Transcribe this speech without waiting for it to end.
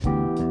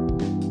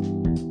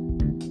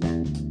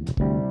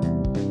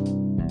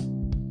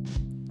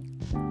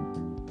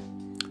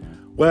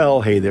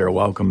Well, hey there,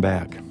 welcome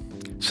back.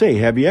 Say,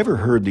 have you ever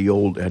heard the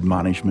old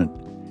admonishment,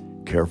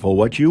 careful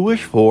what you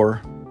wish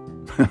for?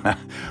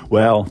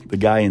 Well, the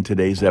guy in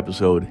today's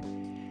episode,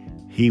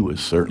 he was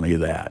certainly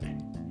that.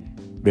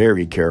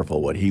 Very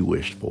careful what he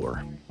wished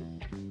for.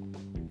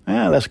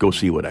 Let's go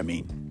see what I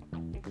mean.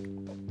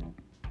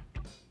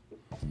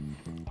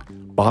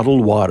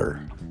 Bottled water,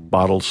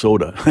 bottled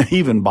soda,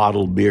 even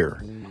bottled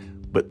beer.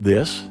 But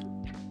this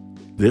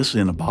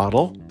in a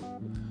bottle?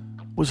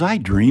 Was I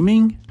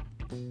dreaming?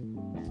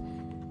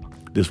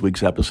 This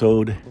week's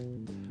episode,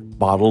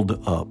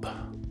 Bottled Up.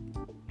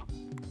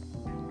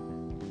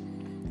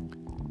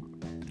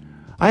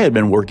 I had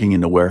been working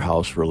in the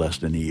warehouse for less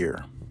than a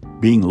year.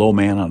 Being low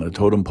man on a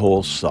totem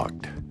pole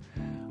sucked.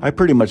 I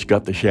pretty much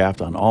got the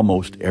shaft on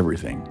almost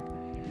everything.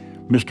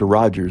 Mr.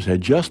 Rogers had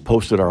just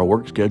posted our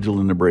work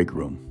schedule in the break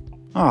room.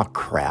 Ah,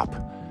 crap.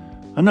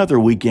 Another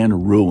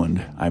weekend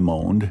ruined, I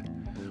moaned.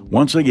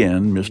 Once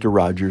again, Mr.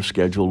 Rogers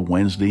scheduled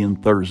Wednesday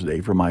and Thursday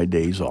for my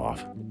days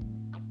off.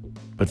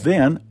 But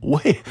then,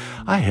 wait,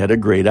 I had a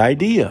great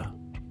idea.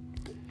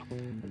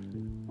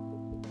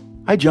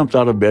 I jumped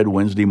out of bed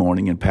Wednesday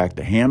morning and packed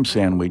a ham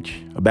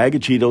sandwich, a bag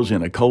of Cheetos,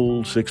 and a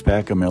cold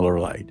six-pack of Miller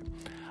Lite.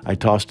 I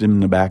tossed him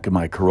in the back of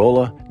my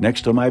Corolla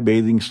next to my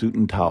bathing suit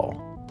and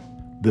towel.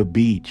 The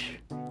beach.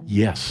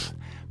 Yes,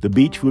 the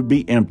beach would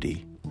be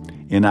empty,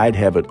 and I'd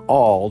have it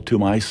all to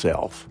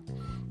myself.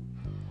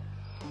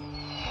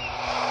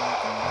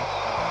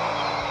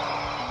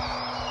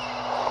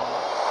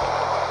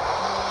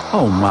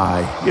 Oh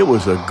my, it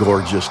was a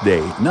gorgeous day,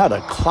 not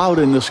a cloud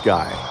in the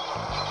sky.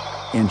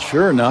 And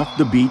sure enough,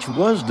 the beach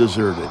was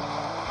deserted.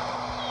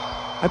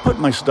 I put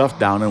my stuff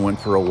down and went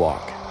for a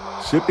walk,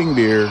 sipping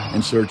beer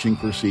and searching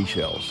for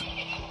seashells.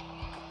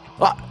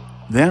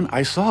 Then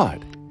I saw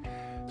it.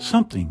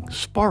 Something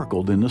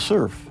sparkled in the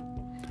surf.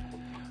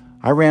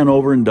 I ran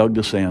over and dug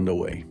the sand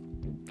away.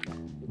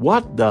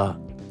 What the?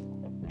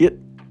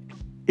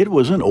 It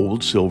was an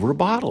old silver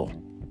bottle.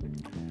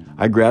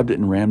 I grabbed it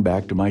and ran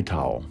back to my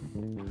towel.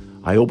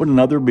 I opened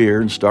another beer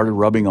and started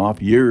rubbing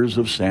off years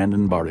of sand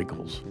and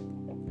particles.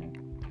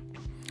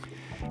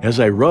 As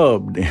I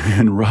rubbed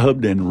and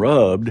rubbed and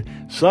rubbed,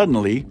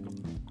 suddenly,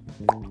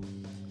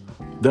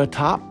 the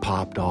top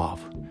popped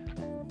off.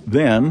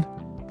 Then,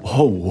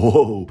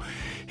 whoa,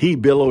 he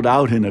billowed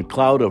out in a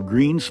cloud of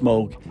green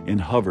smoke and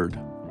hovered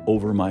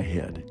over my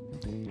head.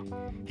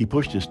 He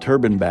pushed his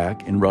turban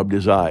back and rubbed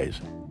his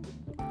eyes.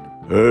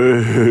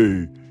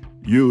 Hey,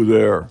 you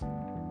there.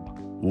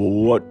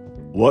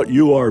 What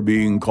you are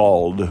being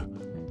called?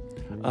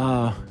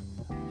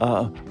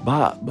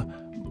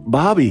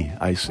 Bobby,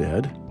 I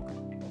said.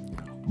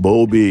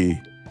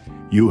 Bobby,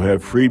 you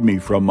have freed me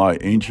from my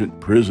ancient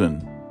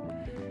prison.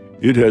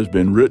 It has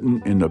been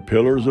written in the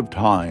pillars of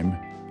time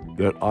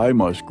that I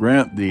must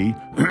grant thee,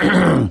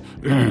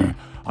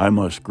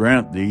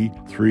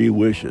 three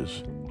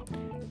wishes.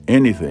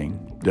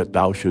 Anything that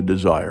thou should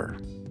desire.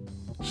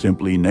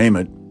 Simply name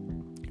it,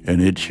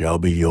 and it shall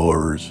be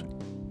yours.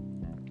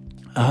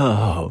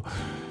 Oh,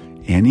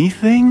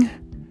 anything?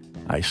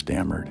 I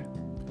stammered.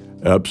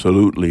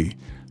 Absolutely.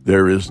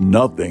 There is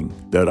nothing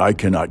that I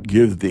cannot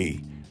give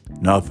thee.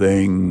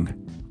 Nothing.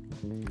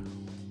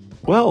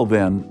 Well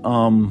then,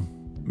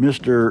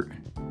 Mr.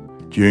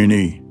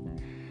 Genie.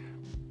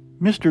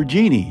 Mr.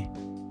 Genie,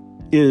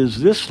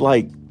 is this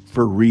like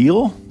for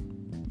real?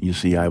 You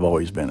see, I've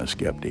always been a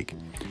skeptic.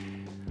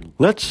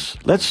 Let's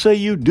say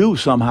you do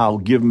somehow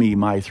give me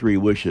my three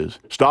wishes.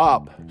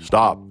 Stop.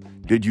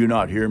 Did you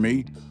not hear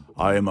me?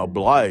 I am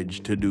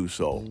obliged to do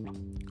so.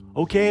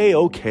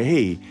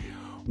 Okay.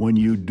 When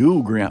you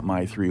do grant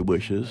my three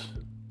wishes,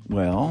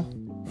 well,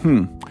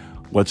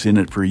 what's in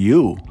it for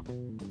you?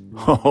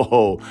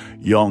 Oh,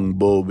 young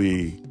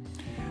Bobby,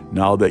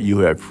 now that you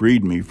have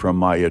freed me from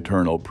my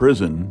eternal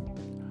prison,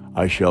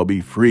 I shall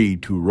be free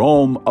to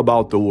roam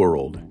about the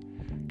world,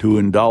 to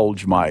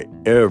indulge my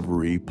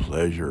every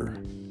pleasure.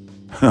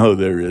 Oh,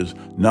 there is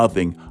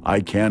nothing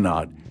I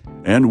cannot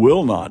and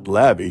will not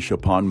lavish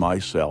upon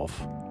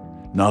myself.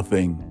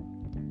 Nothing.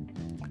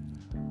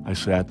 I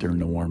sat there in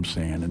the warm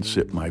sand and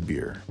sipped my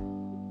beer,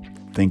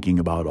 thinking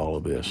about all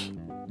of this.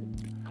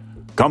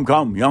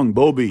 Come, young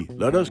Bobby,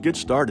 let us get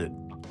started.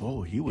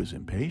 Oh, he was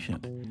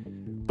impatient.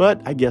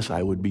 But I guess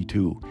I would be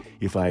too,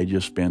 if I had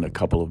just spent a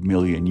couple of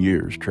million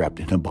years trapped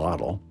in a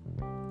bottle.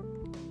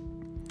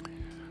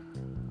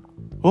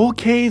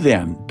 Okay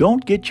then,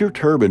 don't get your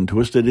turban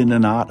twisted in a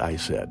knot, I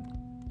said.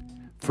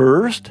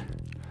 First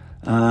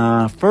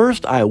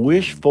I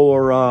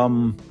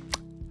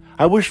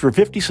wish for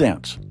 50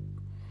 cents.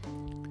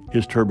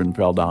 His turban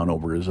fell down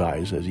over his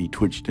eyes as he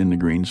twitched in the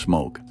green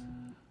smoke.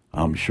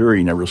 I'm sure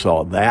he never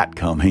saw that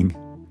coming.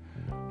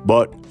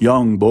 But,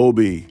 young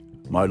Bobby,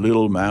 my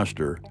little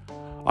master,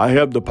 I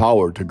have the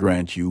power to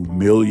grant you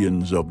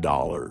millions of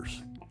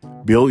dollars.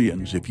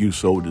 Billions if you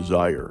so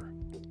desire.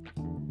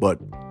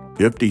 But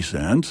 50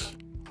 cents?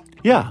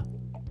 Yeah,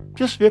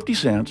 just 50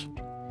 cents.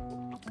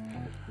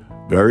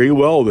 Very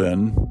well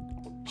then,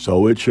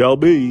 so it shall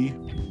be.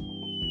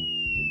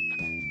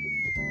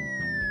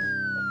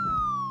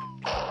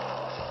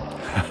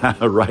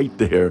 Right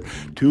there,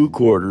 2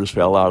 quarters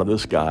fell out of the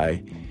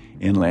sky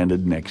and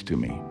landed next to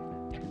me.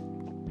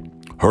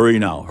 Hurry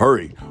now,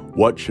 hurry.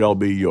 What shall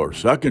be your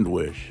second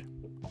wish?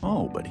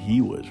 Oh, but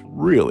he was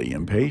really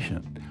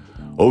impatient.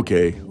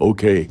 Okay.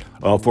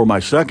 For my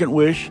second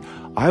wish,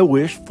 I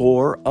wish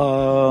for,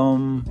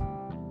 I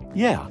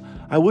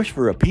wish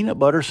for a peanut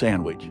butter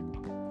sandwich.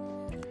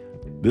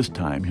 This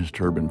time his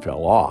turban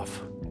fell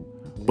off.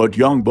 But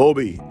young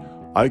Bobby,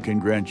 I can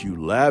grant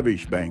you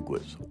lavish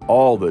banquets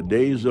all the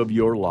days of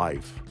your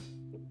life.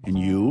 And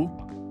you?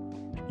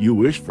 You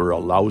wish for a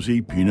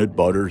lousy peanut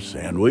butter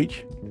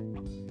sandwich?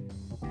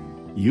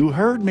 You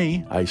heard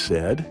me, I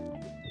said.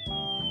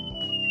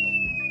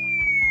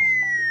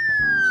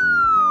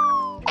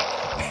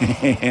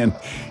 And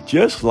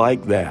just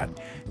like that,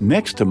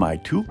 next to my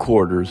 2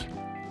 quarters,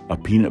 a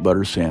peanut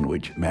butter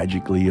sandwich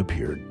magically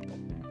appeared.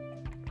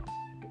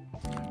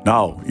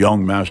 Now,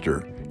 young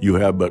master, you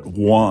have but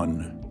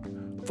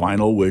one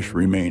final wish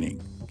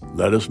remaining.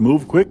 Let us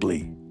move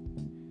quickly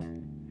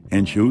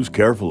and choose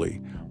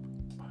carefully.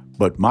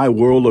 But my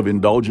world of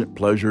indulgent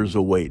pleasures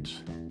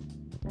awaits.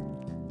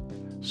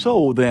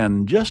 So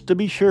then, just to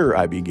be sure,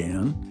 I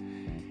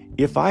began,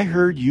 if I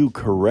heard you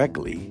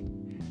correctly,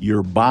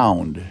 you're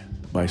bound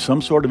by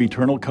some sort of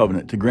eternal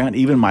covenant to grant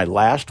even my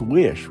last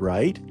wish,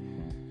 right?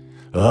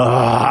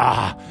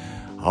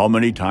 How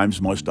many times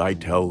must I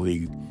tell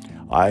thee,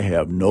 I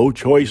have no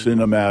choice in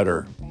the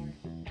matter?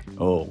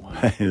 Oh,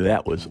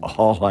 that was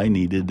all I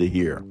needed to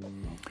hear.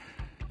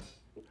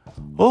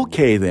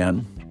 Okay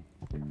then,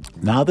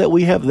 now that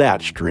we have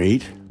that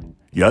straight,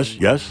 yes,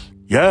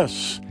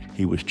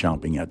 he was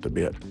chomping at the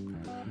bit.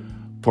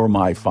 For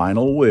my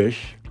final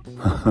wish,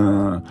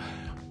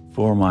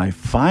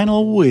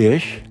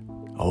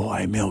 oh,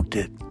 I milked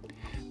it.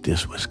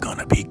 This was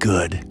gonna be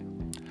good.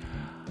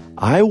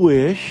 I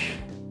wish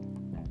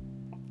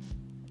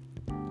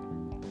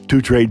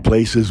to trade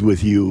places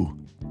with you.